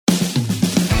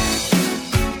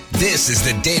This is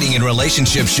the Dating and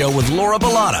Relationship Show with Laura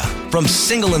Bilotta from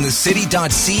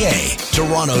singleinthecity.ca.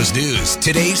 Toronto's news,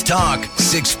 today's talk,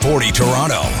 640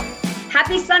 Toronto.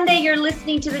 Happy Sunday. You're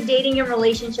listening to the Dating and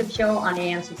Relationship Show on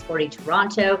AM 640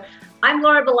 Toronto. I'm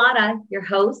Laura Bilotta, your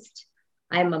host.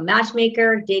 I'm a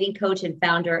matchmaker, dating coach, and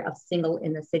founder of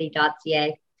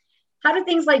singleinthecity.ca. How do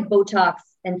things like Botox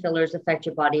and fillers affect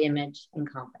your body image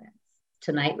and confidence?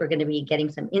 Tonight, we're going to be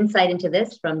getting some insight into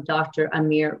this from Dr.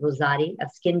 Amir Rosati of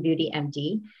Skin Beauty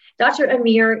MD. Dr.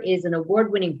 Amir is an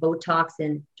award-winning Botox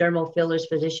and dermal fillers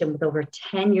physician with over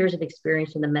 10 years of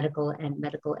experience in the medical and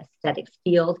medical aesthetics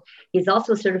field. He's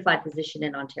also a certified physician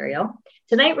in Ontario.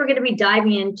 Tonight, we're going to be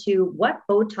diving into what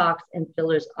Botox and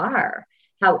fillers are,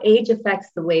 how age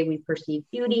affects the way we perceive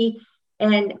beauty,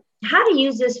 and how to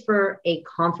use this for a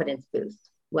confidence boost.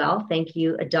 Well, thank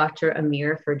you, Dr.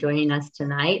 Amir, for joining us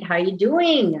tonight. How are you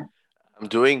doing? I'm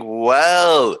doing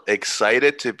well.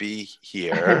 Excited to be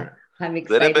here. I'm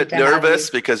excited. A little bit nervous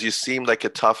because you seem like a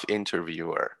tough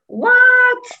interviewer.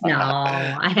 What? No,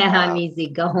 I'm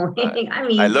easygoing. I'm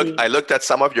easy. I looked at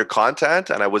some of your content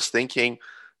and I was thinking,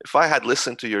 if I had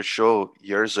listened to your show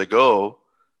years ago,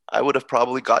 I would have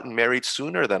probably gotten married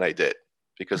sooner than I did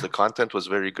because the content was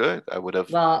very good. I would have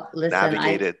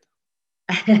navigated.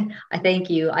 I thank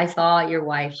you. I saw your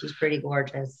wife. She's pretty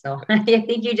gorgeous. So I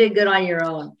think you did good on your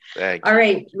own. Thank All you.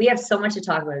 right. We have so much to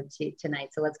talk about tonight.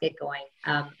 So let's get going.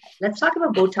 Let's talk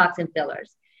about Botox and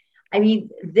fillers. I mean,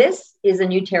 this is a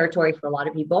new territory for a lot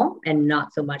of people and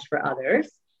not so much for others.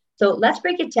 So let's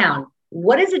break it down.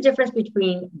 What is the difference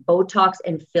between Botox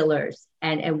and fillers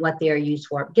and what they are used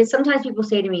for? Because sometimes people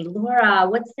say to me, Laura,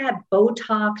 what's that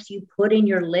Botox you put in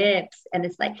your lips? And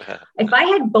it's like, if I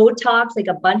had Botox, like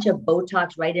a bunch of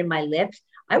Botox right in my lips,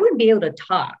 I wouldn't be able to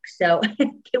talk. So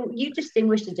can you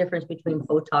distinguish the difference between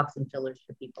Botox and fillers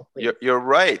for people, please? You're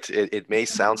right. It may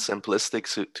sound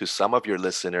simplistic to some of your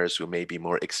listeners who may be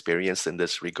more experienced in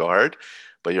this regard,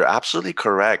 but you're absolutely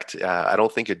correct. I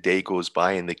don't think a day goes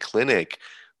by in the clinic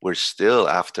we're still,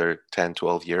 after 10,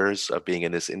 12 years of being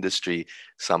in this industry,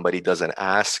 somebody doesn't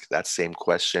ask that same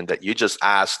question that you just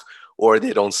asked, or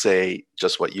they don't say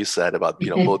just what you said about,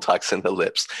 Botox in the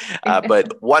lips.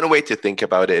 But one way to think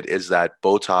about it is that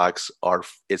Botox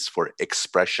is for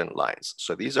expression lines.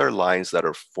 So these are lines that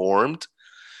are formed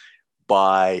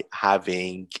by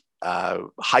having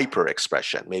hyper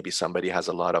expression. Maybe somebody has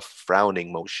a lot of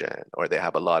frowning motion, or they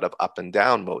have a lot of up and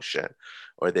down motion,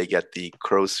 or they get the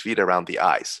crow's feet around the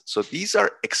eyes. So these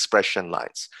are expression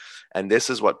lines. And this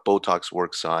is what Botox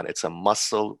works on. It's a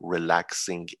muscle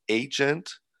relaxing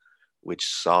agent which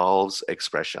solves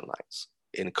expression lines.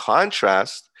 In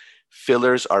contrast,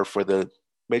 fillers are for the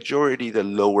majority, the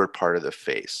lower part of the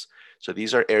face. So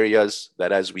these are areas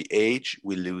that as we age,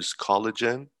 we lose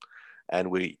collagen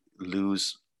and we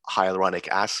lose hyaluronic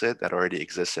acid that already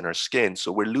exists in our skin.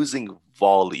 So we're losing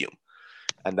volume,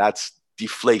 and that's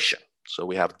deflation. So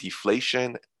we have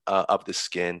deflation of the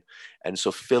skin. And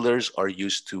so fillers are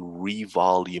used to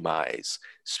revolumize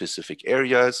specific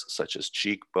areas such as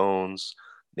cheekbones,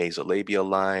 nasolabial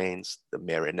lines, the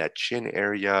Marinette chin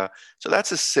area. So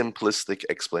that's a simplistic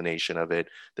explanation of it.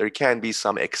 There can be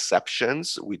some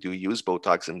exceptions. We do use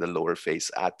Botox in the lower face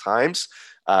at times,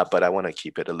 but I want to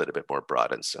keep it a little bit more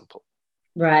broad and simple.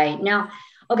 Right. Now,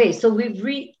 okay, so we've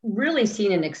really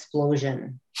seen an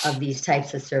explosion of these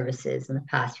types of services in the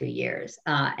past few years.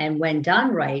 And when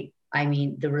done right, I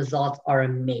mean, the results are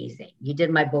amazing. You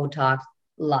did my Botox,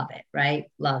 love it, right?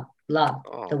 Love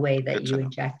the way that you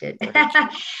inject it.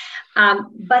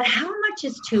 But how much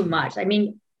is too much? I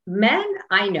mean, men,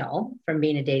 I know from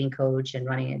being a dating coach and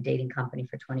running a dating company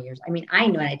for 20 years. I mean, I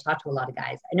know, and I talk to a lot of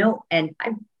guys. I know, and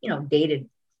I've, dated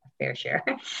fair share.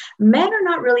 Men are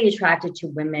not really attracted to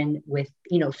women with,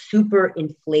 super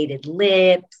inflated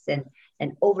lips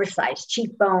and oversized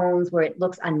cheekbones where it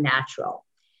looks unnatural.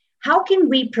 How can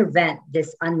we prevent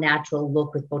this unnatural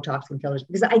look with Botox and fillers?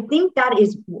 Because I think that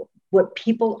is what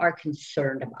people are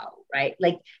concerned about, right?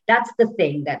 Like that's the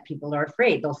thing that people are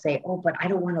afraid. They'll say, oh, but I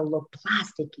don't want to look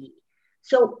plasticky.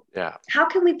 So how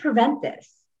can we prevent this?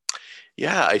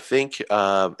 Yeah, I think,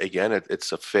 again,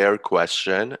 it's a fair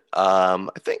question. I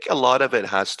think a lot of it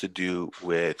has to do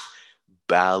with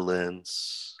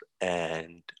balance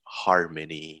and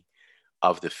harmony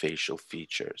of the facial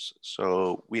features.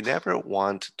 So we never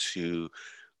want to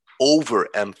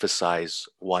overemphasize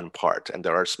one part. And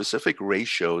there are specific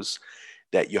ratios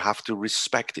that you have to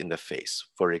respect in the face.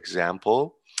 For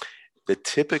example, the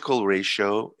typical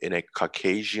ratio in a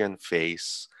Caucasian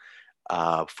face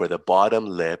for the bottom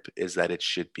lip is that it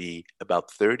should be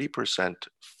about 30%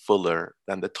 fuller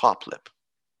than the top lip.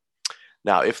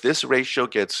 Now, if this ratio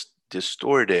gets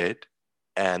distorted,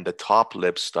 and the top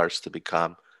lip starts to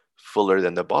become fuller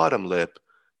than the bottom lip,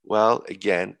 well,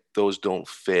 again, those don't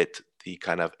fit the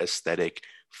kind of aesthetic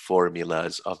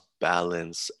formulas of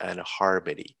balance and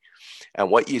harmony. And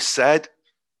what you said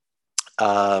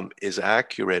is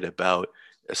accurate about,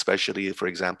 especially, for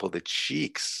example, the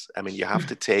cheeks. I mean, you have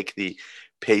to take the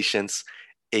patient's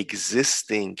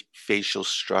existing facial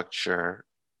structure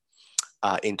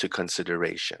into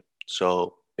consideration.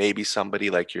 So maybe somebody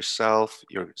like yourself,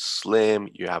 you're slim,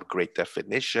 you have great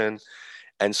definition,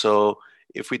 and so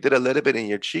if we did a little bit in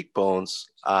your cheekbones,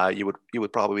 you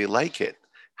would probably like it.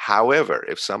 However,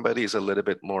 if somebody is a little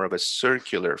bit more of a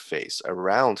circular face, a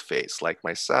round face like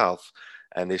myself,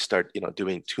 and they start,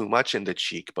 doing too much in the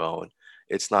cheekbone,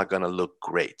 it's not going to look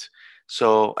great.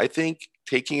 So I think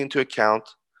taking into account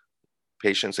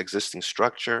patient's existing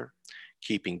structure,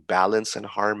 keeping balance and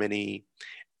harmony,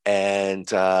 and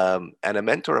a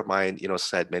mentor of mine,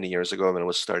 said many years ago when I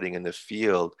was starting in the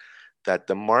field that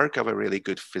the mark of a really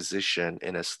good physician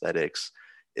in aesthetics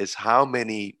is how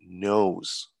many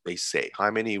no's they say,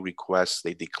 how many requests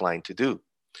they decline to do.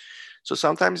 So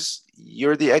sometimes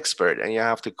you're the expert and you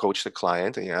have to coach the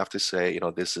client and you have to say,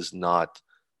 this is not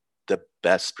the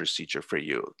best procedure for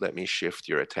you. Let me shift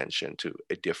your attention to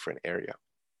a different area.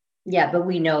 Yeah, but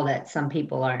we know that some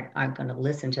people aren't going to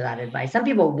listen to that advice. Some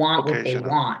people want what they Occasionally.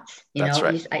 want. That's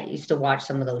right. I used to watch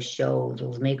some of those shows,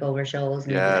 those makeover shows,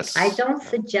 and they'd be like, I Yes. don't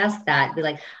suggest that. Be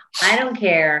like, I don't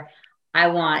care. I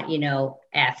want,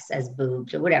 F's as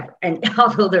boobs or whatever. And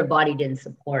although their body didn't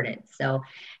support it. So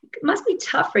it must be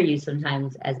tough for you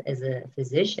sometimes as a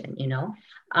physician,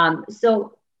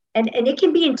 So and it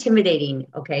can be intimidating,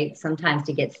 okay, sometimes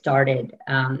to get started.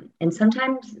 And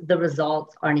sometimes the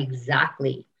results aren't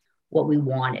exactly what we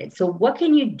wanted. So what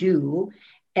can you do?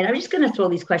 And I'm just going to throw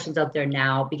these questions out there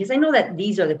now because I know that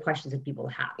these are the questions that people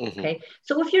have. Okay.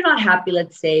 So if you're not happy,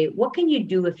 let's say, what can you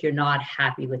do if you're not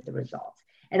happy with the results?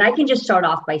 And I can just start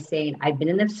off by saying, I've been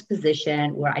in this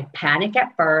position where I panic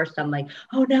at first. I'm like,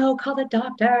 oh no, call the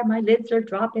doctor. My lids are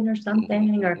dropping or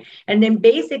something. And then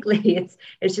basically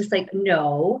it's just like,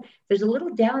 no, there's a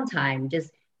little downtime.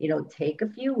 Just take a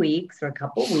few weeks or a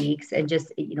couple weeks and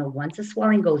just, once the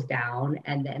swelling goes down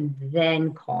and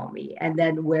then call me. And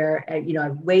then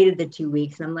I've waited the 2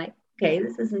 weeks and I'm like, okay,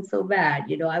 this isn't so bad.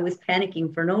 I was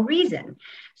panicking for no reason.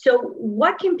 So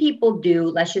what can people do?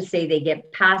 Let's just say they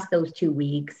get past those 2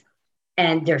 weeks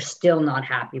and they're still not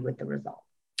happy with the result.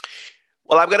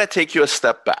 Well, I'm going to take you a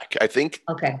step back. I think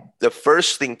okay, the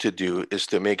first thing to do is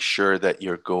to make sure that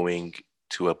you're going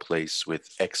to a place with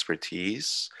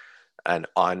expertise and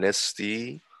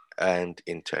honesty and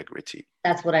integrity.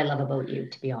 That's what I love about you,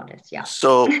 to be honest. Yeah.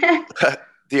 So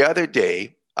the other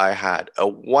day, I had a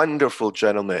wonderful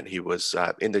gentleman. He was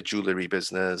in the jewelry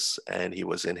business and he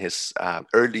was in his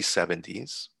early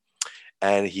 70s.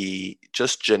 And he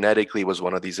just genetically was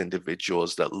one of these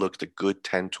individuals that looked a good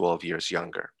 10, 12 years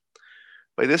younger.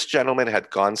 But this gentleman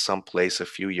had gone someplace a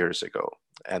few years ago,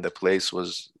 and the place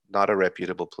was not a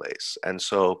reputable place. And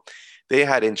so they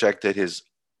had injected his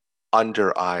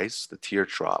under eyes, the tear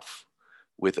trough,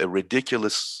 with a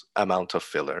ridiculous amount of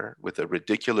filler, with a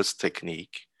ridiculous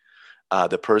technique.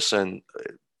 The person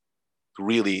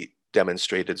really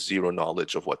demonstrated zero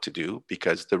knowledge of what to do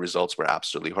because the results were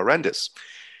absolutely horrendous.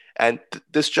 And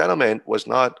this gentleman was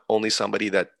not only somebody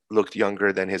that looked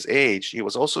younger than his age, he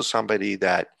was also somebody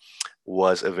that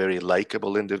was a very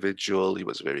likable individual. He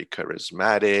was very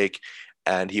charismatic,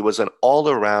 and he was an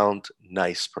all-around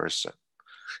nice person.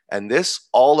 And this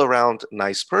all-around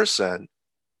nice person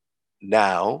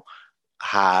now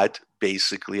had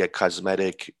basically a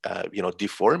cosmetic,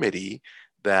 deformity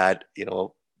that,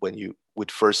 when you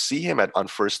would first see him on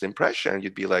first impression,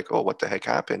 you'd be like, oh, what the heck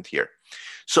happened here?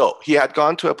 So he had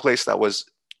gone to a place that was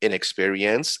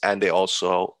inexperienced, and they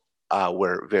also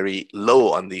were very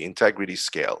low on the integrity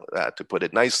scale, to put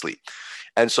it nicely.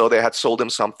 And so they had sold him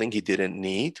something he didn't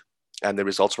need, and the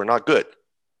results were not good.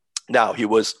 Now, he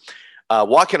was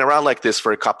walking around like this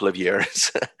for a couple of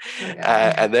years.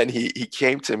 And then he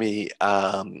came to me,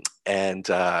 and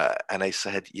I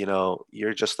said,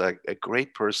 you're just a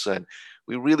great person.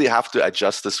 We really have to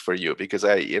adjust this for you because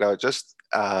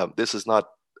this is not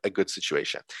a good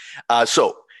situation.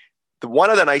 So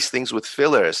one of the nice things with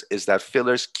fillers is that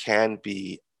fillers can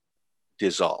be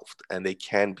dissolved and they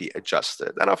can be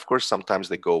adjusted. And of course, sometimes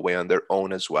they go away on their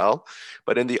own as well.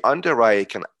 But in the under eye, it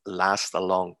can last a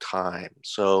long time.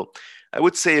 So I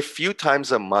would say a few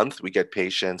times a month, we get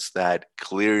patients that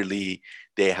clearly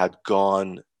they had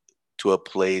gone to a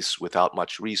place without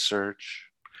much research.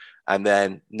 And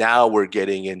then now we're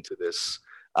getting into this,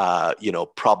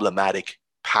 problematic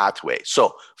pathway.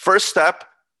 So first step,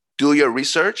 do your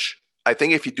research, I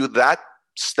think if you do that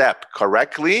step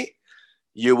correctly,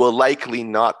 you will likely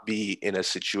not be in a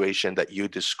situation that you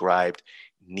described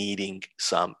needing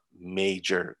some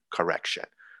major correction.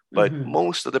 But Mm-hmm.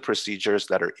 most of the procedures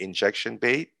that are injection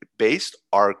based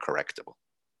are correctable.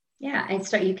 Yeah, and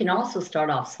you can also start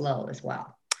off slow as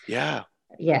well. Yeah,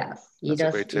 Yes, that's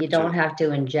a great you tip don't too. have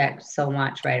to inject so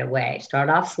much right away. Start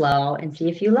off slow and see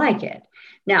if you like it.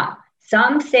 Now,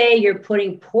 some say you're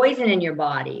putting poison in your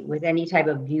body with any type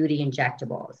of beauty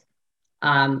injectables.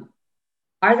 Um,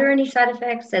 are there any side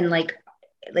effects? And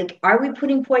are we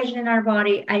putting poison in our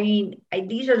body? I mean,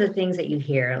 these are the things that you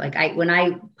hear.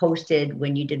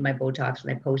 When you did my Botox,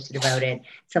 when I posted about it,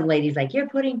 some ladies like, you're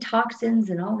putting toxins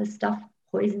and all this stuff,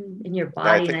 poison in your Yeah, I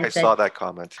body. And think I I said, saw that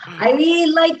comment. I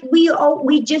mean,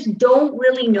 we just don't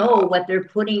really know Yeah. what they're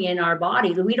putting in our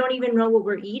bodies. We don't even know what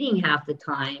we're eating half the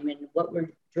time and what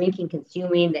we're drinking,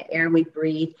 consuming, the air we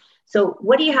breathe. So,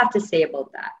 what do you have to say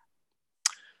about that?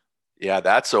 Yeah,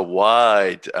 that's a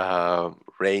wide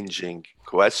ranging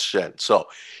question. So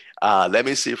let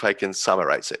me see if I can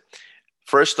summarize it.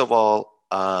 First of all,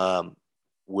 I'm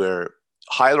going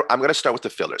to start with the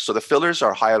fillers. So the fillers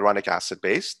are hyaluronic acid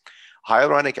based.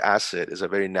 Hyaluronic acid is a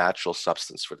very natural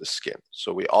substance for the skin.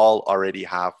 So we all already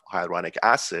have hyaluronic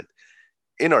acid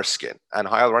in our skin. And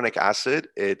hyaluronic acid,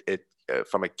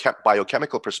 from a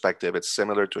biochemical perspective, it's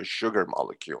similar to a sugar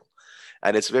molecule.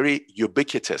 And it's very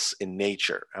ubiquitous in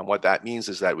nature. And what that means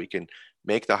is that we can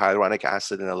make the hyaluronic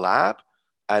acid in a lab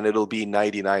and it'll be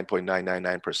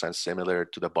 99.999% similar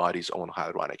to the body's own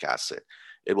hyaluronic acid.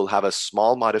 It will have a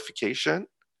small modification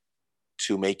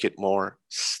to make it more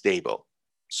stable.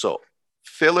 So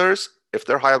fillers, if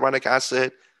they're hyaluronic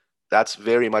acid, that's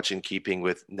very much in keeping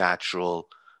with natural,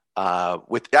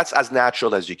 that's as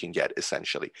natural as you can get,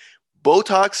 essentially.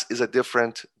 Botox is a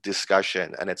different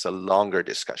discussion and it's a longer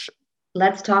discussion.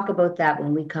 Let's talk about that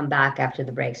when we come back after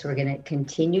the break. So, we're going to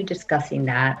continue discussing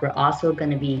that. We're also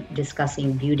going to be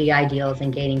discussing beauty ideals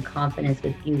and gaining confidence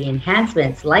with beauty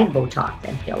enhancements like Botox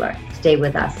and filler. Stay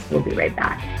with us. We'll be right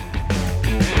back.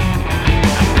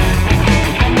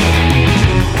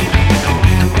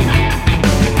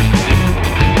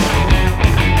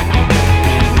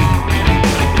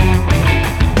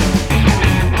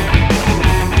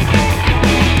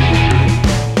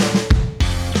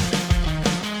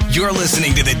 You're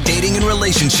listening to the Dating and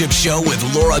Relationship Show with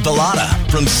Laura Bilotta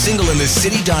from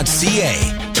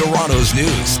singleinthecity.ca. Toronto's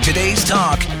news. Today's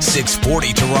talk,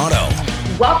 640 Toronto.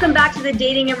 Welcome back to the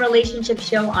Dating and Relationship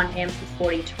Show on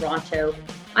AM640 Toronto.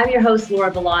 I'm your host, Laura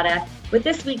Bilotta, with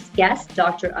this week's guest,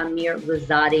 Dr. Amir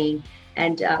Razadi.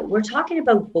 And we're talking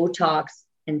about Botox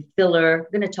and filler.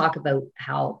 We're going to talk about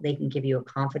how they can give you a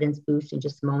confidence boost in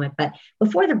just a moment. But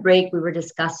before the break, we were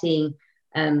discussing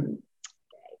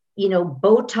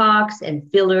Botox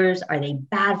and fillers, are they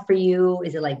bad for you?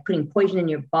 Is it like putting poison in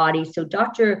your body? So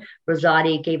Dr.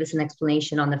 Razadi gave us an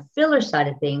explanation on the filler side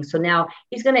of things. So now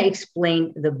he's going to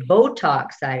explain the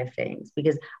Botox side of things,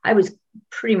 because I was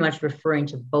pretty much referring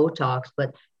to Botox,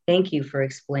 but thank you for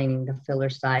explaining the filler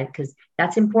side, because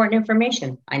that's important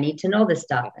information. I need to know this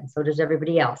stuff, and so does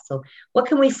everybody else. So what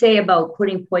can we say about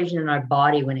putting poison in our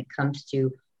body when it comes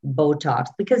to Botox?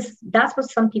 Because that's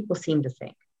what some people seem to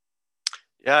think.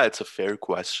 Yeah, it's a fair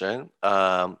question.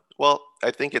 Well, I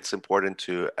think it's important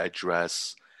to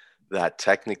address that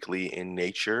technically in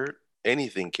nature,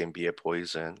 anything can be a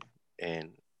poison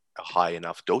in a high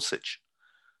enough dosage.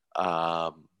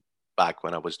 Back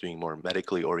when I was doing more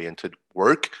medically oriented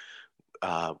work,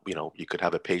 you could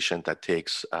have a patient that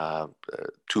takes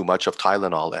too much of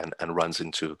Tylenol and runs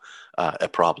into a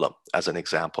problem, as an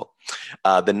example.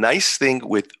 The nice thing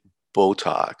with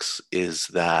Botox is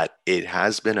that it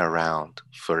has been around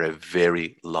for a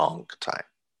very long time.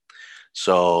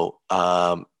 So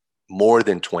more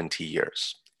than 20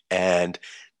 years. And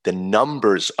the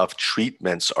numbers of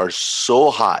treatments are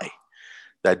so high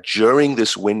that during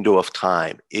this window of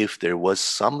time, if there was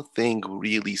something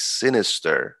really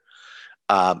sinister,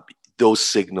 those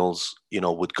signals,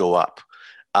 would go up.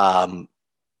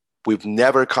 We've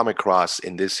never come across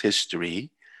in this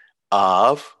history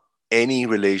of any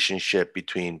relationship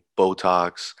between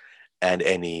Botox and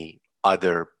any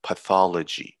other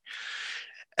pathology.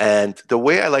 And the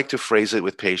way I like to phrase it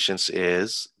with patients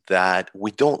is that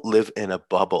we don't live in a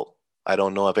bubble. I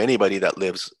don't know of anybody that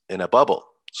lives in a bubble.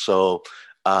 So,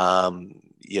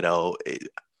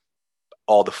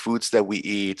 all the foods that we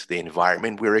eat, the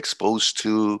environment we're exposed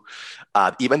to,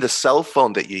 even the cell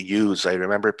phone that you use. I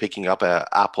remember picking up an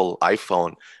Apple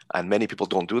iPhone, and many people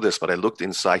don't do this, but I looked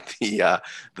inside the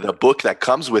book that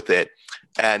comes with it,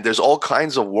 and there's all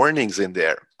kinds of warnings in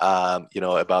there,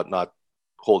 about not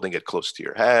holding it close to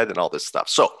your head and all this stuff.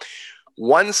 So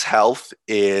One's health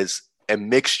is a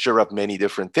mixture of many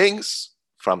different things,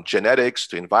 from genetics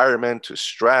to environment to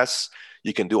stress.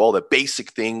 You can do all the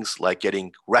basic things like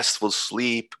getting restful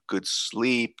sleep, good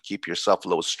sleep, keep yourself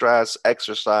low stress,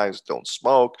 exercise, don't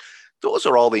smoke. Those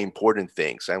are all the important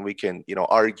things. And we can,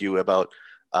 argue about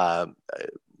um,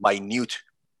 minute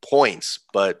points,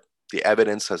 but the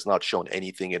evidence has not shown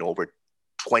anything in over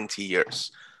 20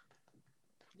 years.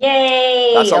 That's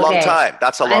Yay! a long Okay. time.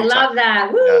 That's a I long time. love that.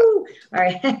 Yeah. Woo! All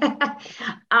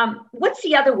right. What's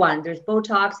the other one? There's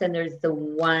Botox and there's the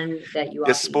one that you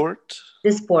offer.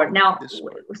 Dysport. Now,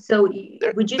 Dysport. so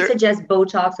They're, would you they're, suggest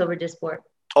Botox over Dysport?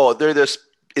 they're just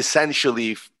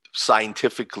essentially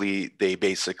scientifically, they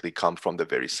basically come from the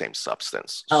very same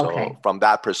substance. Okay. So from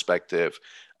that perspective,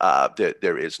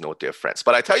 there is no difference.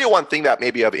 But I tell you one thing that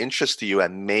may be of interest to you,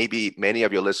 and maybe many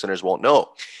of your listeners won't know.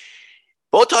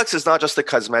 Botox is not just a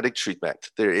cosmetic treatment.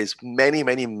 There is many,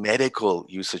 many medical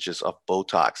usages of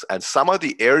Botox. And some of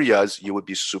the areas you would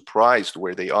be surprised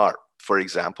where they are. For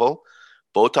example,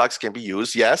 Botox can be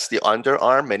used, yes, the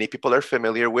underarm, many people are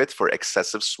familiar with for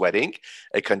excessive sweating,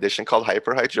 a condition called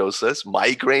hyperhidrosis,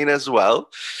 migraine as well.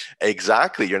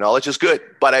 Exactly, your knowledge is good.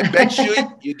 But I bet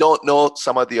you don't know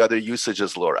some of the other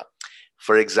usages, Laura.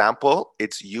 For example,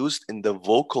 it's used in the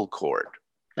vocal cord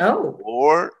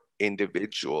for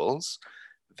individuals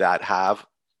that have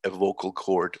a vocal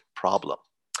cord problem.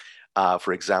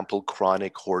 For example,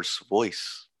 chronic hoarse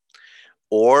voice.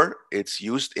 Or it's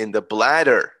used in the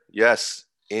bladder. Yes,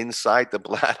 inside the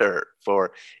bladder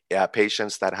for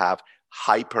patients that have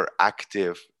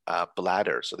hyperactive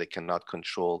bladder, so they cannot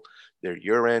control their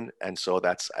urine. And so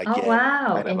that's,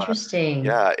 again, interesting.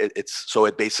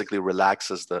 It basically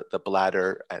relaxes the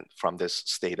bladder and from this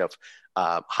state of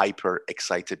hyper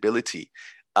excitability.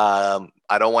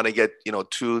 I don't want to get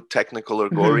too technical or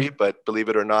gory, but believe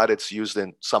it or not, it's used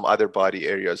in some other body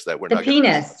areas that we're not going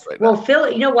to discuss right now. Phil,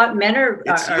 you know what? Men are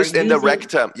used in the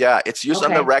rectum. Yeah, it's used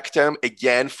on the rectum,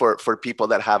 again, for people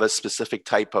that have a specific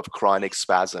type of chronic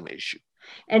spasm issue.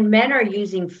 And men are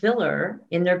using filler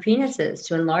in their penises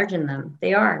to enlarge them.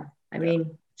 They are. I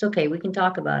mean, it's okay. We can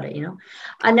talk about it,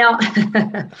 Now,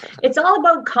 it's all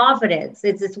about confidence.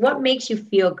 It's what makes you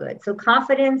feel good. So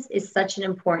confidence is such an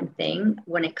important thing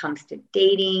when it comes to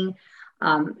dating.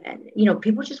 And,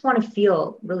 people just want to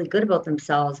feel really good about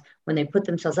themselves when they put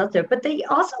themselves out there, but they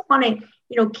also want to,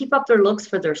 keep up their looks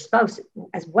for their spouse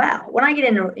as well. When I get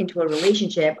into a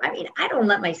relationship, I don't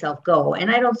let myself go,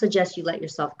 and I don't suggest you let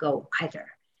yourself go either.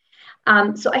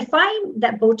 So I find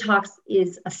that Botox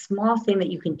is a small thing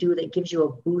that you can do that gives you a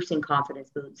boost in confidence,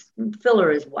 boost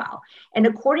filler as well. And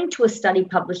according to a study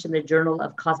published in the Journal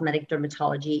of Cosmetic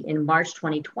Dermatology in March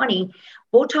 2020,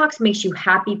 Botox makes you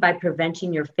happy by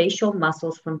preventing your facial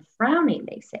muscles from frowning,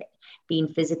 they say. Being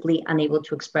physically unable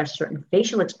to express certain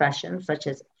facial expressions, such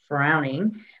as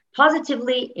frowning,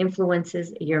 positively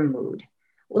influences your mood.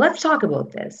 Well, let's talk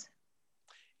about this.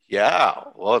 Yeah,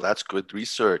 well, that's good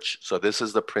research. So this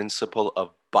is the principle of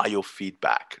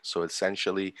biofeedback. So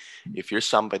essentially, if you're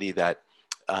somebody that,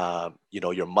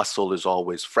 your muscle is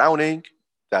always frowning,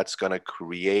 that's going to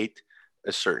create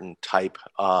a certain type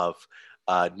of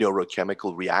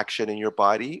neurochemical reaction in your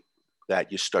body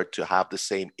that you start to have the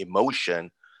same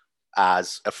emotion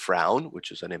as a frown,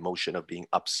 which is an emotion of being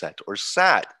upset or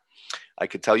sad. I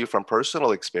can tell you from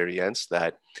personal experience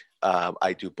that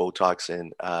I do Botox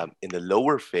in the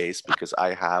lower face because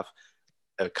I have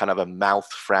a kind of a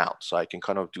mouth frown. So I can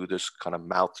kind of do this kind of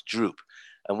mouth droop.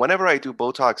 And whenever I do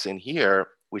Botox in here,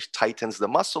 which tightens the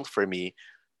muscle for me,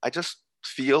 I just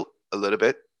feel a little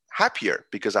bit happier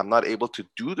because I'm not able to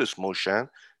do this motion.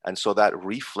 And so that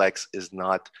reflex is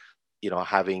not,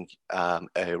 having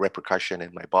a repercussion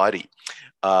in my body.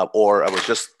 Or I was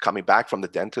just coming back from the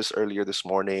dentist earlier this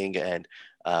morning, and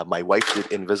my wife did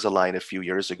Invisalign a few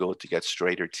years ago to get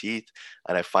straighter teeth,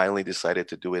 and I finally decided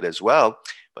to do it as well.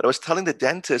 But I was telling the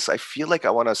dentist, I feel like I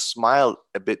want to smile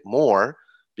a bit more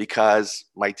because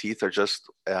my teeth are just,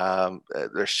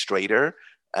 they're straighter,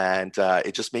 and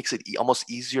it just makes it almost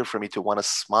easier for me to want to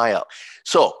smile.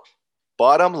 So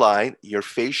bottom line, your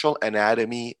facial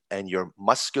anatomy and your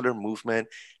muscular movement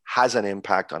has an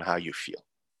impact on how you feel.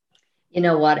 You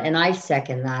know what? And I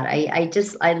second that.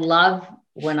 I love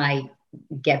when I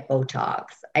get Botox.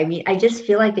 I just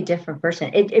feel like a different person.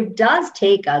 It does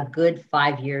take a good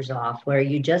 5 years off where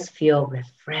you just feel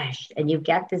refreshed and you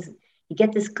get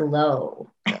this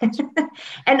glow.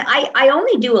 And I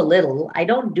only do a little. I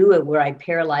don't do it where I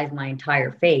paralyze my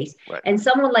entire face. Right. And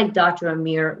someone like Dr.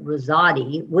 Amir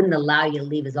Rosati wouldn't allow you to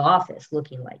leave his office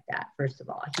looking like that, first of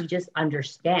all. He just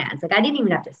understands. Like, I didn't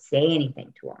even have to say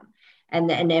anything to him. And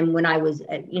then when I was,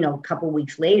 a couple of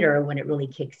weeks later, when it really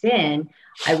kicks in,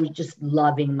 I was just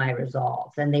loving my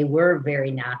results, and they were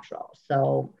very natural.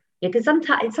 So yeah, because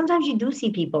sometimes you do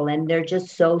see people and they're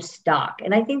just so stuck,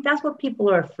 and I think that's what people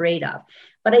are afraid of.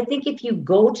 But I think if you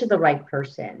go to the right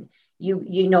person,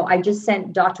 I just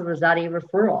sent Dr. Rosati a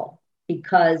referral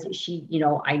because she,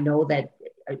 I know that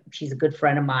she's a good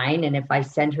friend of mine, and if I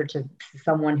send her to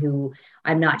someone who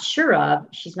I'm not sure of,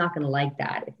 she's not going to like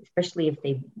that, especially if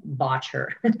they botch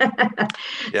her.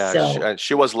 Yeah, So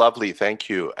she was lovely. Thank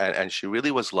you. And she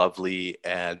really was lovely.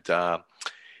 And,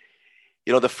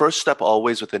 the first step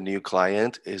always with a new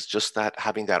client is just that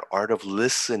having that art of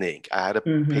listening. I had a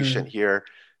patient here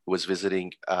who was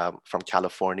visiting from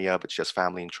California, but she has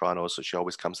family in Toronto, so she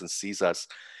always comes and sees us.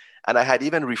 And I had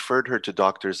even referred her to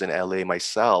doctors in LA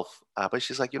myself, but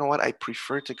she's like, you know what? I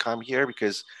prefer to come here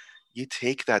because you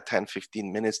take that 10,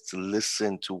 15 minutes to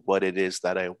listen to what it is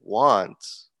that I want,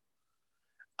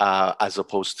 as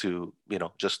opposed to,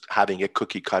 just having a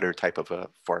cookie cutter type of a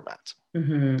format.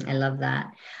 I love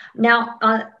that. Now,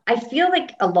 I feel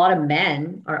like a lot of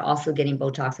men are also getting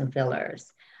Botox and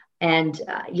fillers. And,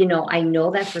 I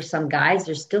know that for some guys,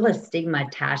 there's still a stigma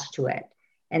attached to it.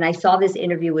 And I saw this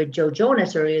interview with Joe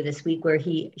Jonas earlier this week where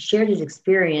he shared his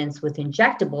experience with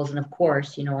injectables. And of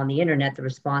course, on the internet, the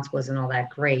response wasn't all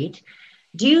that great.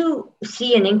 Do you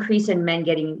see an increase in men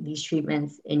getting these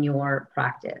treatments in your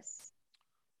practice?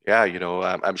 Yeah,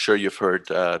 I'm sure you've heard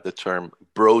the term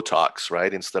Botox,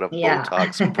 right? Instead of Yeah.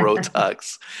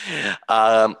 Botox,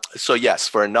 Botox. So yes,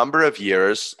 for a number of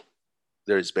years,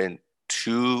 there's been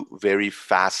two very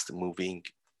fast-moving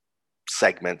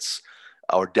segments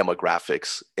or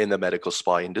demographics in the medical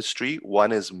spa industry.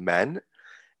 One is men,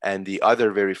 and the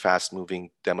other very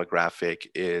fast-moving demographic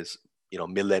is,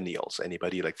 millennials,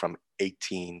 anybody like from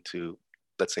 18 to,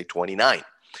 let's say, 29.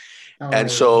 And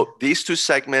so these two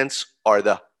segments are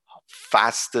the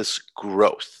fastest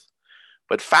growth.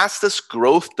 But fastest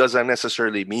growth doesn't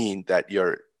necessarily mean that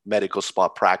your medical spa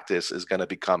practice is going to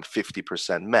become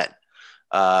 50% men.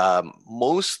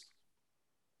 Most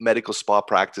medical spa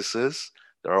practices,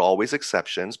 there are always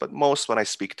exceptions, but most, when I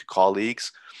speak to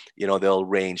colleagues, they'll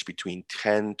range between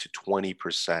 10 to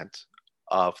 20%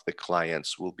 of the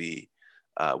clients will be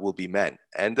men,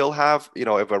 and they'll have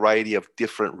a variety of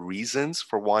different reasons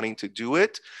for wanting to do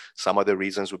it. Some of the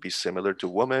reasons would be similar to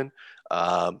women,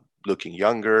 looking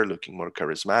younger, looking more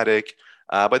charismatic,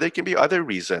 but there can be other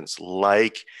reasons,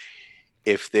 like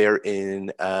if they're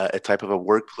in a type of a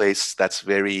workplace that's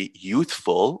very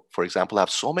youthful. For example, I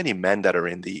have so many men that are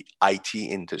in the IT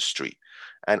industry.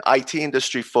 And IT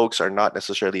industry folks are not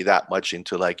necessarily that much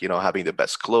into having the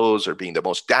best clothes or being the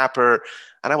most dapper.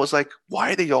 And I was like,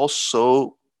 why are they all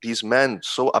these men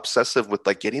so obsessive with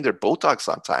getting their Botox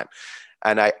on time?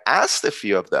 And I asked a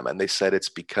few of them, and they said it's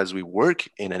because we work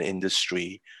in an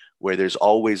industry where there's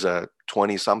always a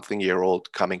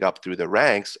 20-something-year-old coming up through the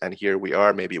ranks. And here we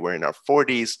are, maybe we're in our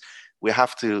 40s. We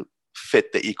have to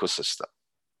fit the ecosystem.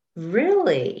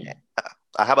 Really?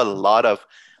 I have a lot of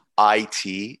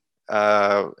IT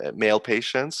male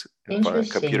patients for the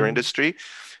computer industry.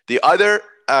 The other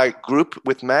group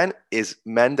with men is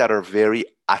men that are very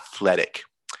athletic.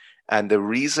 And the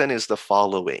reason is the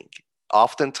following.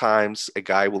 Oftentimes, a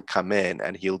guy will come in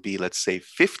and he'll be, let's say,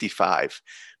 55,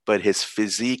 but his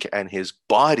physique and his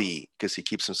body, because he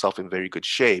keeps himself in very good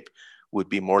shape, would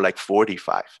be more like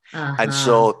 45. And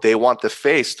so they want the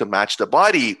face to match the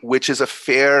body, which is a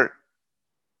fair,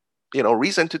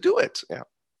 reason to do it. Yeah.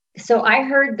 So I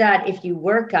heard that if you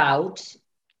work out,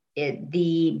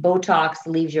 the Botox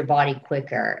leaves your body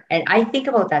quicker. And I think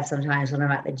about that sometimes when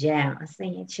I'm at the gym. I was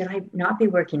thinking, should I not be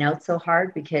working out so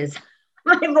hard because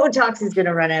my Botox is going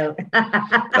to run out?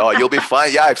 No, you'll be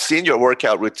fine. Yeah, I've seen your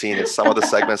workout routine in some of the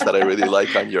segments that I really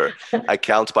like on your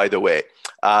account, by the way.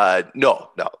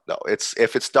 No.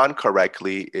 If it's done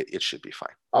correctly, it should be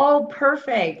fine. Oh,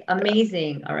 perfect.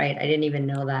 Amazing. Yeah. All right. I didn't even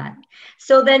know that.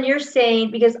 So then you're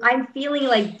saying, because I'm feeling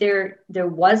like there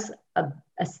was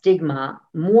a stigma,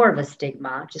 more of a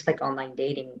stigma, just like online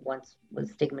dating once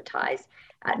was stigmatized,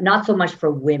 not so much for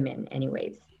women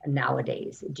anyways,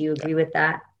 nowadays. Do you agree with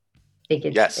that?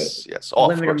 Yes.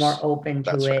 Women are more open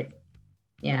to it. Right.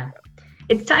 Yeah.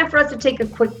 It's time for us to take a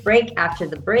quick break. After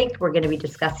the break, we're going to be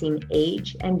discussing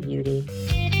age and beauty.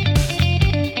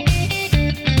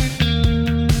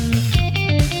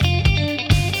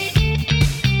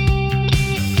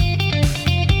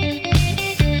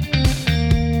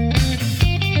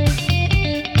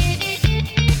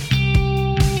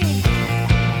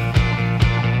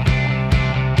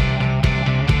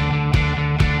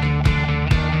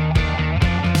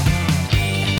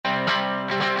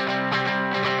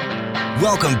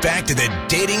 Welcome back to the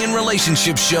Dating and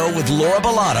Relationship Show with Laura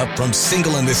Bilotta from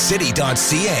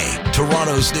singleinthecity.ca.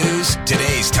 Toronto's news,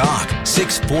 today's talk,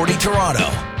 640 Toronto.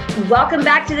 Welcome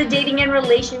back to the Dating and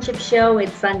Relationship Show.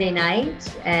 It's Sunday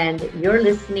night, and you're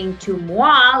listening to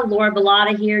moi, Laura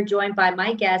Bilotta here, joined by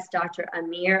my guest, Dr.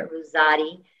 Amir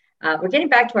Ruzadi. We're getting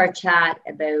back to our chat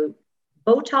about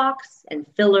Botox and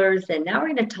fillers, and now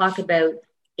we're going to talk about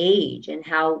age and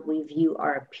how we view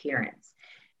our appearance.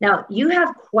 Now, you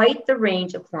have quite the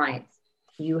range of clients.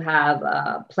 You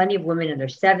have plenty of women in their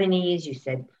 70s. You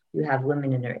said you have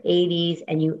women in their 80s,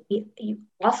 and you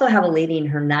also have a lady in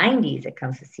her 90s that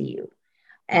comes to see you,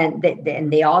 and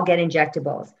they all get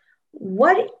injectables.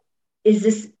 What is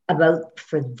this about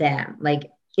for them? Like,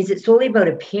 is it solely about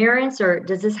appearance, or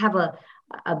does this have a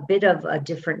bit of a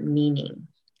different meaning?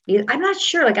 I'm not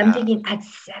sure. Like, I'm thinking at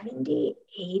 70,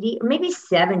 80, or maybe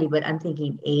 70, but I'm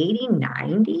thinking 80,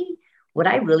 90. Would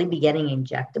I really be getting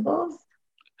injectables?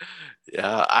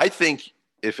 Yeah, I think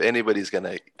if anybody's going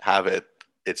to have it,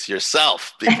 it's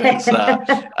yourself, because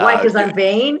why? Because I'm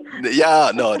vain?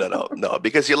 Yeah, no.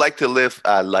 Because you like to live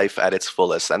life at its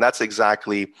fullest, and that's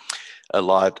exactly a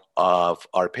lot of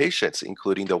our patients,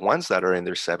 including the ones that are in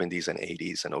their 70s and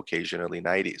 80s and occasionally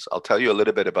 90s. I'll tell you a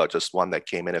little bit about just one that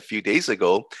came in a few days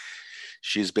ago.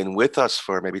 She's been with us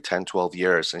for maybe 10, 12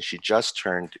 years, and she just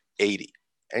turned 80,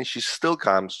 and she still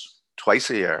comes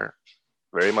twice a year,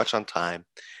 very much on time,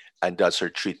 and does her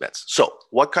treatments. So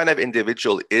what kind of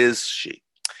individual is she?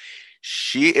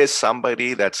 She is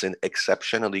somebody that's in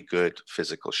exceptionally good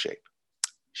physical shape.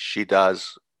 She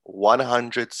does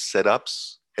 100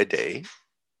 sit-ups a day,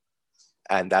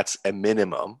 and that's a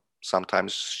minimum.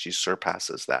 Sometimes she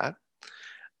surpasses that.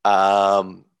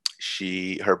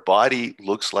 Her body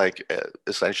looks like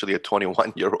essentially a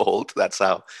 21-year-old. That's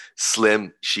how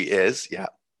slim she is. Yeah.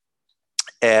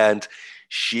 And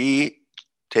she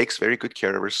takes very good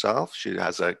care of herself. She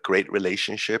has a great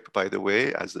relationship, by the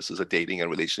way, as this is a dating and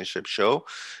relationship show.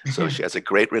 So she has a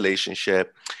great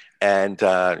relationship. And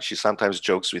she sometimes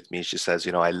jokes with me. She says,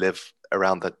 I live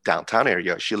around the downtown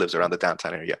area. She lives around the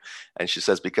downtown area. And she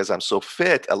says, because I'm so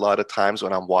fit, a lot of times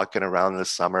when I'm walking around in the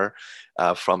summer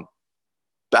from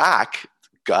back,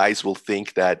 guys will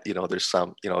think that, there's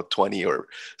some, 20 or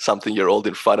something year old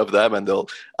in front of them, and they'll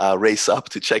race up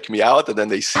to check me out. And then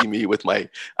they see me with my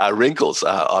wrinkles,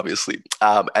 obviously.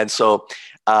 And so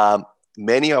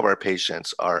many of our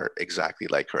patients are exactly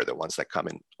like her. The ones that come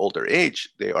in older age,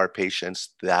 they are patients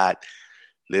that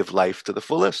live life to the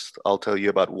fullest. I'll tell you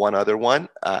about one other one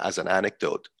as an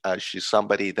anecdote. She's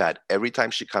somebody that every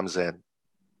time she comes in,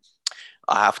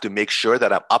 I have to make sure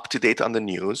that I'm up to date on the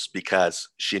news, because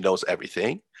she knows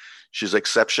everything. She's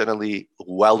exceptionally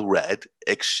well-read,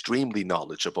 extremely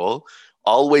knowledgeable,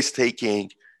 always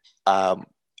taking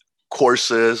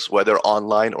courses, whether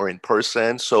online or in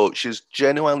person. So she's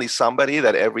genuinely somebody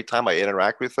that every time I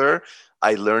interact with her,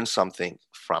 I learn something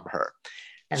from her.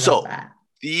 I love that.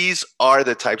 These are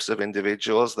the types of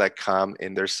individuals that come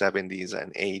in their 70s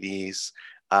and 80s.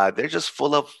 They're just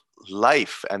full of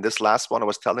life. And this last one I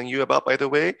was telling you about, by the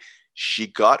way, she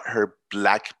got her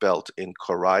black belt in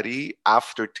karate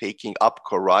after taking up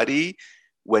karate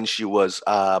when she was,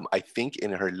 I think,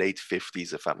 in her late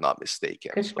 50s, if I'm not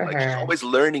mistaken. Good for her. She's always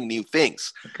learning new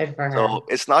things. Good for her. So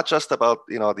it's not just about,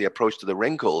 the approach to the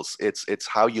wrinkles. It's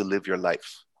how you live your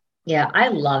life. Yeah, I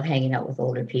love hanging out with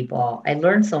older people. I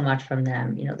learn so much from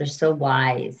them. They're so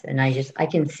wise, and I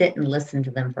can sit and listen to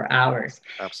them for hours.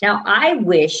 Absolutely. Now, I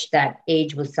wish that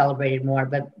age was celebrated more,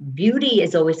 but beauty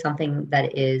is always something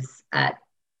that is at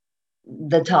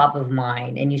the top of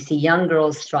mind. And you see young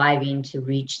girls striving to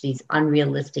reach these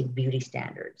unrealistic beauty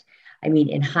standards. I mean,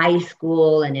 in high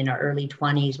school and in our early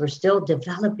 20s, we're still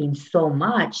developing so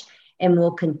much, and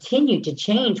will continue to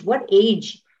change. What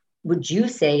age would you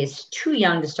say is too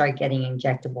young to start getting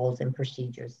injectables and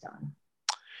procedures done?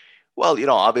 Well,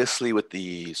 obviously with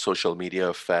the social media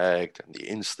effect and the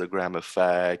Instagram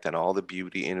effect and all the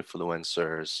beauty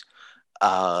influencers,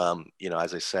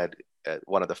 as I said,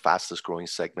 one of the fastest growing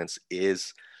segments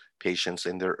is patients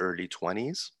in their early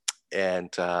 20s.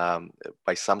 And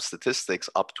by some statistics,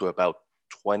 up to about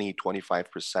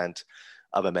 25%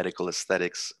 of a medical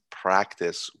aesthetics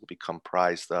practice will be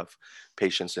comprised of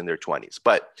patients in their 20s.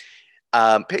 But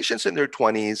patients in their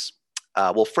 20s,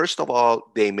 well, first of all,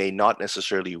 they may not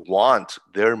necessarily want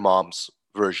their mom's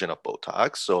version of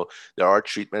Botox. So there are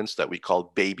treatments that we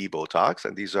call baby Botox,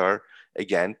 and these are,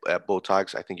 again,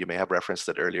 Botox. I think you may have referenced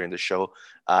it earlier in the show.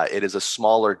 It is a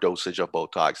smaller dosage of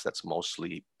Botox that's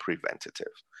mostly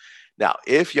preventative. Now,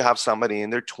 if you have somebody in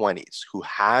their 20s who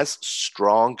has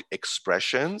strong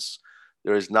expressions,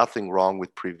 there is nothing wrong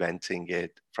with preventing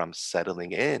it from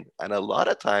settling in. And a lot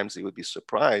of times you would be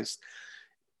surprised,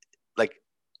 like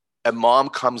a mom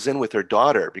comes in with her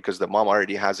daughter because the mom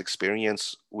already has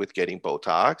experience with getting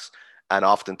Botox. And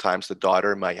oftentimes the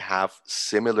daughter might have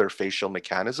similar facial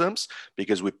mechanisms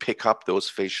because we pick up those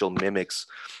facial mimics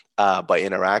by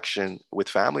interaction with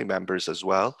family members as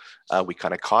well. We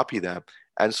kind of copy them.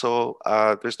 And so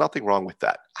there's nothing wrong with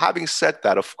that. Having said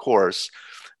that, of course,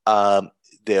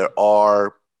 there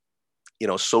are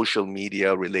social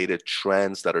media related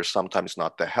trends that are sometimes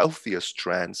not the healthiest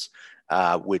trends,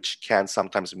 which can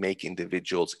sometimes make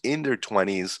individuals in their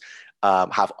 20s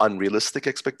have unrealistic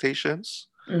expectations.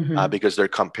 Because they're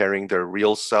comparing their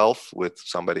real self with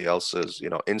somebody else's,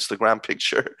 Instagram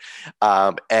picture.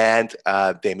 And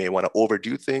they may want to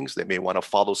overdo things. They may want to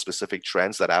follow specific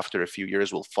trends that after a few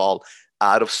years will fall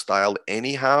out of style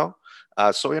anyhow.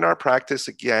 So in our practice,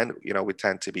 again, we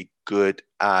tend to be good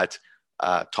at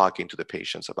talking to the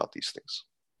patients about these things.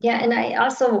 Yeah, and I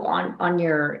also on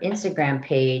your Instagram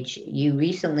page, you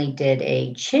recently did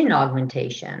a chin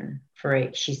augmentation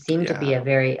she seemed to be a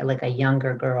very like a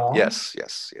younger girl. Yes.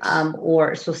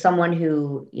 Or so someone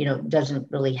who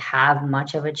doesn't really have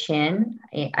much of a chin.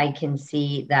 I can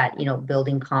see that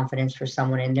building confidence for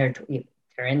someone they're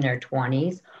in their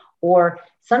 20s. Or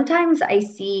sometimes I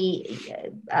see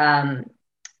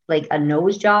like a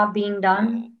nose job being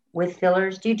done with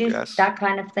fillers. Do you do that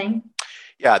kind of thing?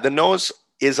 Yeah, the nose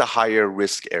is a higher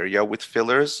risk area with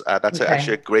fillers. That's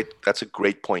actually a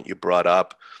great point you brought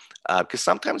up, because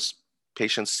sometimes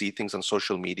patients see things on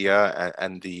social media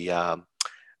and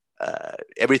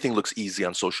everything looks easy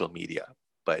on social media,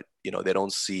 but they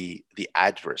don't see the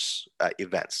adverse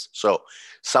events. So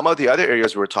some of the other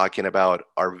areas we're talking about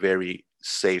are very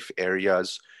safe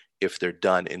areas if they're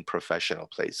done in professional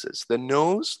places. The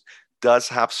nose does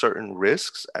have certain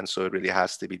risks, and so it really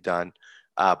has to be done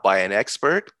by an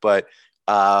expert. But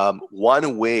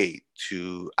one way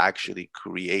to actually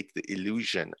create the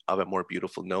illusion of a more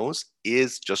beautiful nose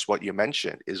is just what you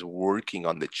mentioned, is working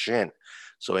on the chin.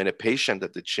 So in a patient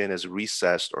that the chin is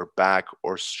recessed or back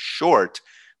or short,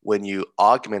 when you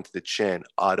augment the chin,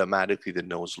 automatically the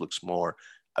nose looks more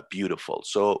beautiful.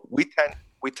 So we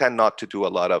tend not to do a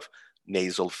lot of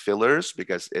nasal fillers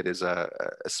because it is a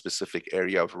specific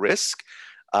area of risk.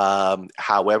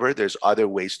 However, there's other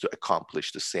ways to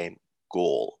accomplish the same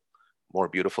goal. More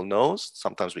beautiful nose.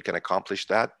 Sometimes we can accomplish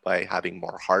that by having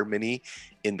more harmony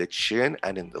in the chin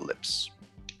and in the lips.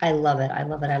 I love it.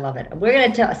 We're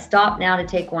going to stop now to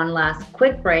take one last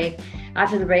quick break.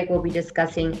 After the break, we'll be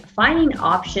discussing finding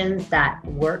options that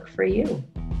work for you.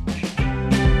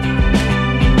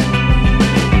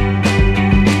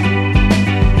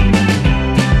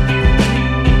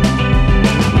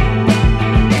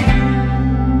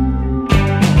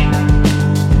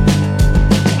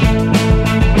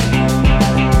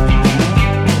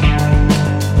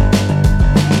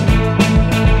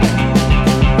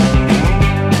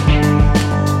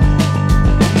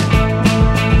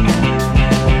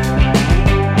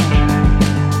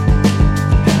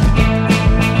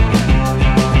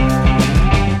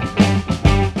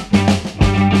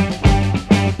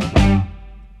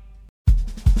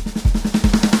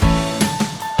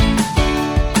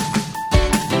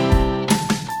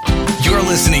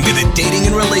 Listening to the Dating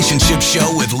and Relationship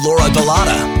Show with Laura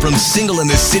Bellotta from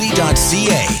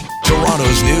singleinthecity.ca.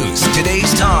 Toronto's news.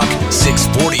 Today's talk,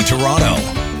 640 Toronto.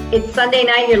 It's Sunday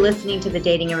night. You're listening to the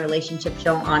Dating and Relationship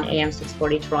Show on AM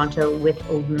 640 Toronto with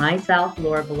myself,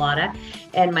 Laura Bellotta,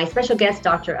 and my special guest,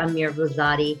 Dr. Amir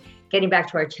Vazadi, getting back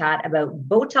to our chat about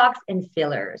Botox and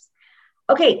fillers.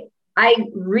 Okay, I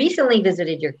recently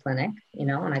visited your clinic,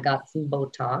 and I got some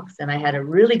Botox and I had a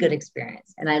really good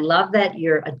experience. And I love that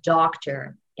you're a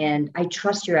doctor and I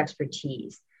trust your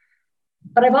expertise.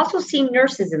 But I've also seen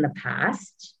nurses in the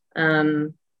past.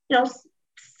 Some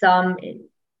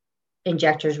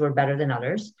injectors were better than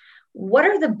others. What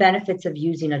are the benefits of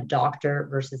using a doctor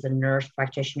versus a nurse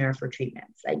practitioner for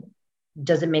treatments?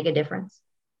 Does it make a difference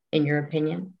in your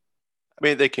opinion? I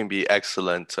mean, they can be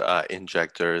excellent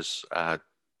injectors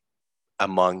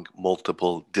among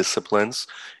multiple disciplines,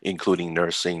 including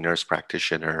nursing, nurse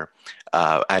practitioner,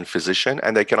 and physician.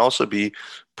 And they can also be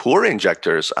poor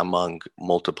injectors among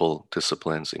multiple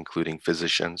disciplines, including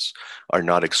physicians are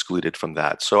not excluded from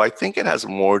that. So I think it has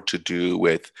more to do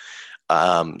with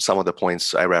some of the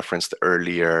points I referenced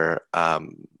earlier,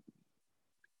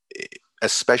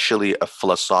 especially a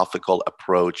philosophical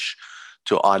approach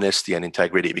to honesty and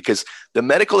integrity. Because the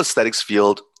medical aesthetics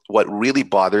field, what really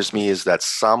bothers me is that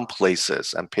some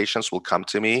places, and patients will come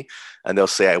to me and they'll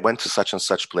say, I went to such and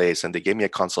such place and they gave me a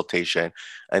consultation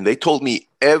and they told me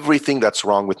everything that's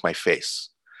wrong with my face.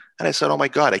 And I said, oh my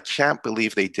God, I can't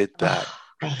believe they did that. Oh,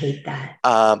 I hate that.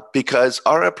 Because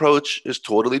our approach is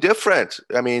totally different.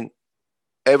 I mean,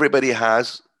 everybody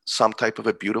has some type of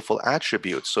a beautiful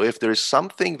attribute. So if there's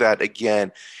something that,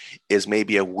 again, is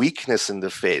maybe a weakness in the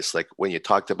face, like when you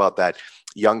talked about that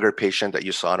younger patient that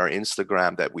you saw on our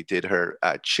Instagram that we did her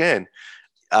chin,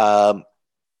 um,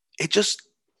 it just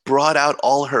brought out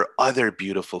all her other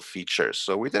beautiful features.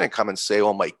 So we didn't come and say,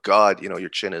 oh my God, your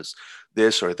chin is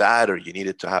this or that, or you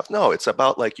needed to have. No, it's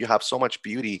about like you have so much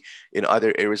beauty in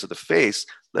other areas of the face.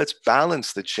 Let's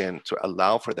balance the chin to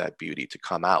allow for that beauty to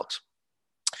come out.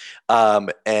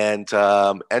 And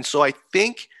so I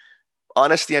think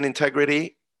honesty and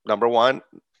integrity, number one,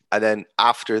 and then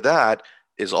after that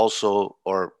is also,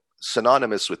 or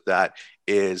synonymous with that,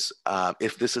 is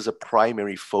if this is a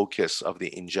primary focus of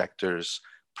the injector's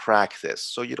practice.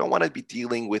 So you don't want to be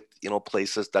dealing with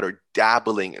places that are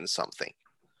dabbling in something.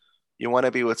 You want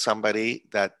to be with somebody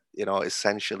that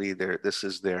essentially this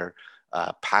is their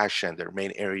passion, their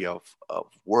main area of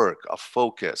work, of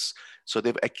focus. So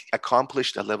they've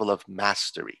accomplished a level of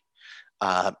mastery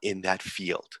in that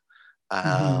field.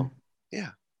 Mm-hmm.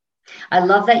 Yeah. I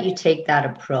love that you take that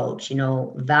approach,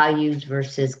 values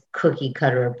versus cookie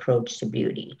cutter approach to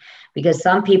beauty. Because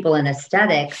some people in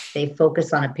aesthetics, they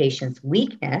focus on a patient's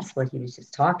weakness, what he was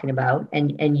just talking about,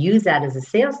 and use that as a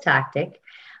sales tactic.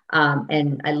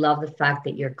 And I love the fact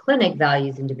that your clinic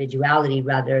values individuality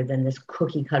rather than this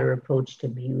cookie cutter approach to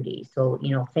beauty. So,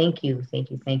 thank you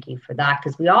for that,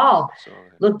 because we all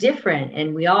look different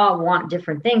and we all want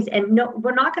different things. And no,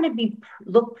 we're not going to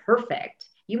look perfect.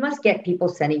 You must get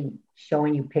people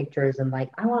showing you pictures and like,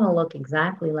 I want to look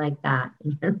exactly like that.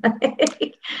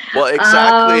 Well,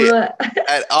 exactly.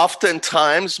 And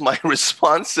oftentimes my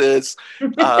response is,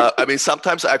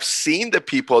 sometimes I've seen the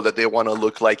people that they want to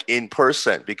look like in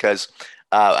person because,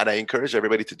 and I encourage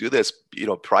everybody to do this,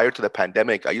 prior to the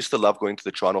pandemic, I used to love going to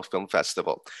the Toronto Film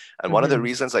Festival. And one of the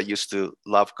reasons I used to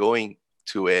love going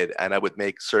to it, and I would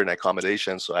make certain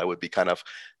accommodations, so I would be kind of,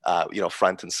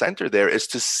 front and center there, is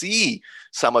to see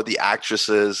some of the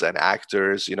actresses and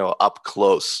actors, up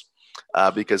close.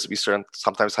 Because we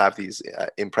sometimes have these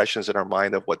impressions in our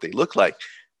mind of what they look like.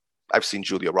 I've seen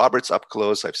Julia Roberts up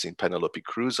close. I've seen Penelope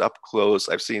Cruz up close.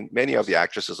 I've seen many of the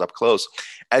actresses up close.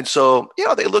 And so,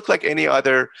 they look like any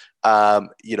other,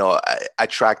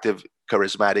 attractive,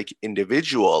 charismatic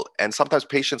individual. And sometimes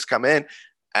patients come in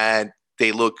and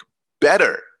they look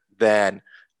better than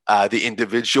the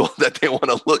individual that they want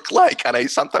to look like. And I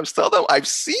sometimes tell them, I've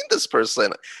seen this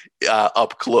person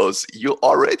up close. You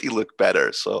already look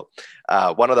better. So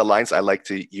one of the lines I like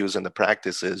to use in the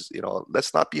practice is,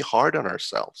 let's not be hard on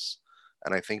ourselves.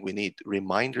 And I think we need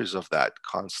reminders of that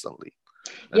constantly.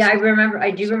 I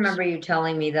do remember you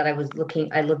telling me that I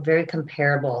looked very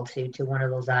comparable to one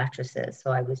of those actresses. So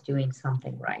I was doing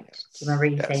something right. Do you remember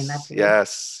you saying that to me?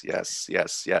 Yes.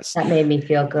 That made me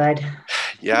feel good.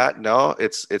 Yeah, no,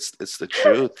 it's the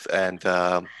truth. And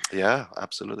yeah,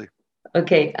 absolutely.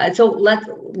 Okay, so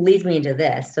leads me into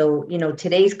this. So,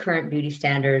 today's current beauty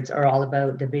standards are all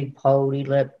about the big pouty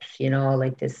lips,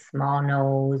 like this small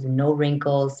nose, no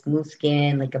wrinkles, smooth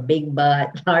skin, like a big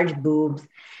butt, large boobs.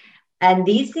 And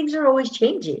these things are always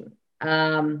changing.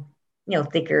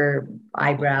 Thicker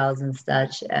eyebrows and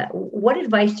such. What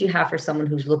advice do you have for someone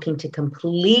who's looking to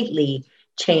completely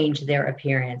change their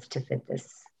appearance to fit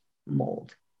this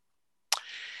mold?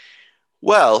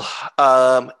 Well,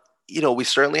 we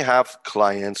certainly have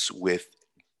clients with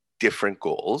different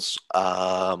goals.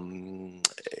 The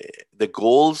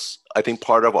goals, I think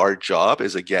part of our job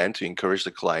is, again, to encourage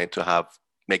the client to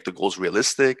make the goals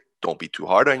realistic. Don't be too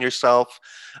hard on yourself.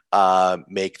 And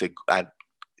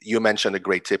you mentioned a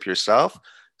great tip yourself,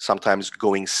 sometimes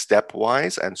going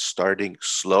stepwise and starting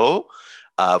slow.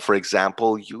 For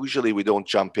example, usually we don't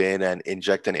jump in and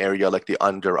inject an area like the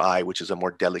under eye, which is a more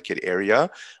delicate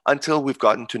area, until we've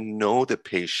gotten to know the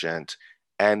patient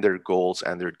and their goals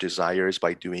and their desires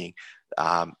by doing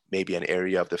maybe an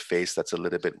area of the face that's a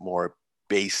little bit more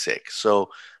basic.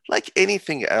 So like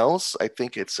anything else, I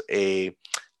think it's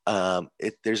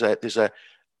there's a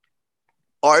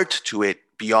art to it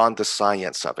beyond the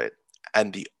science of it.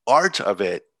 And the art of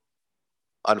it,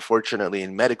 unfortunately,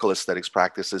 in medical aesthetics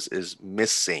practices is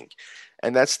missing.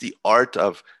 And that's the art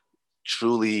of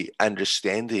truly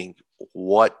understanding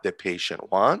what the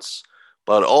patient wants,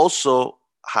 but also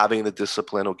having the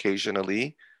discipline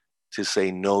occasionally to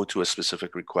say no to a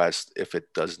specific request if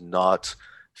it does not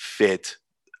fit.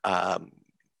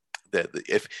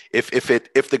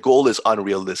 If the goal is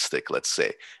unrealistic, let's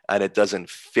say, and it doesn't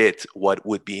fit what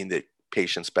would be in the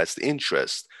patient's best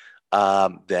interest,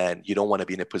 then you don't want to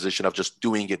be in a position of just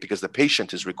doing it because the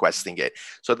patient is requesting it.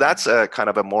 So that's a kind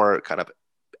of a more kind of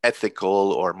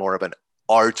ethical or more of an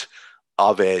art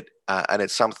of it. And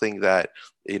it's something that,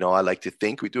 I like to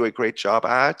think we do a great job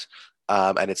at.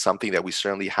 And it's something that we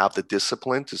certainly have the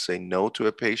discipline to say no to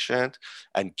a patient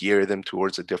and gear them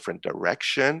towards a different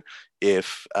direction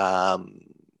if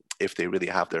they really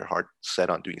have their heart set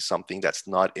on doing something that's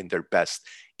not in their best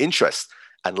interest.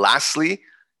 And lastly,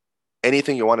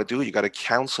 anything you want to do, you got to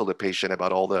counsel the patient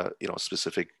about all the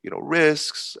specific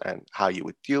risks and how you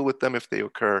would deal with them if they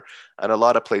occur. And a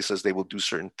lot of places they will do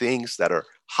certain things that are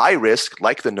high risk,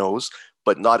 like the nose,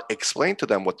 but not explain to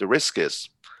them what the risk is.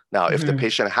 Now, if the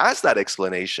patient has that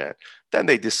explanation, then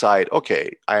they decide,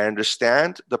 okay, I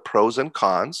understand the pros and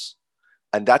cons,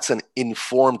 and that's an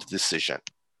informed decision.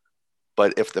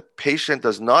 But if the patient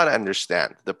does not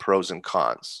understand the pros and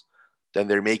cons, then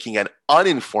they're making an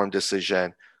uninformed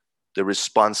decision. The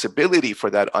responsibility for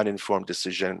that uninformed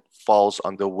decision falls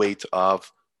on the weight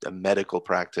of the medical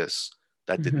practice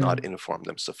that did not inform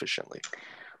them sufficiently.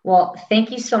 Well,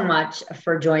 thank you so much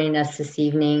for joining us this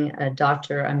evening,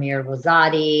 Dr. Amir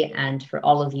Rosati, and for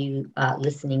all of you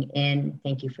listening in.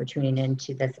 Thank you for tuning in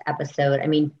to this episode. I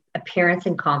mean, appearance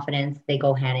and confidence, they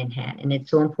go hand in hand. And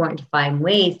it's so important to find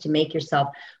ways to make yourself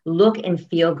look and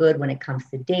feel good when it comes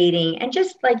to dating and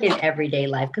just like in everyday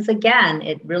life. Because again,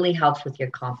 it really helps with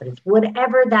your confidence,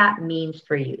 whatever that means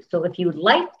for you. So if you would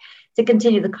like to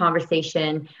continue the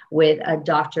conversation with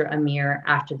Dr. Amir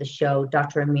after the show,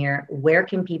 Dr. Amir, where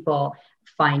can people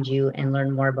find you and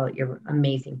learn more about your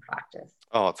amazing practice?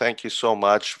 Oh, thank you so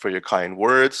much for your kind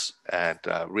words, and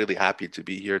really happy to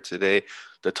be here today.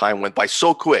 The time went by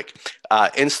so quick.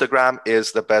 Instagram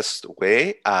is the best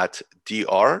way at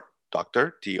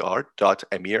dr.amir,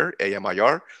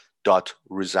 A-M-I-R,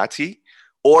 .rosati,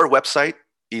 or website,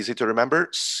 easy to remember,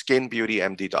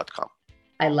 skinbeautymd.com.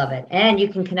 I love it. And you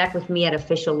can connect with me at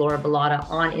official Laura Bilotta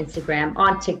on Instagram,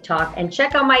 on TikTok, and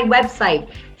check out my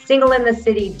website,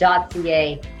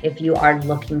 singleinthecity.ca, if you are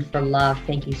looking for love.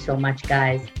 Thank you so much,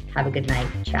 guys. Have a good night.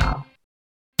 Ciao.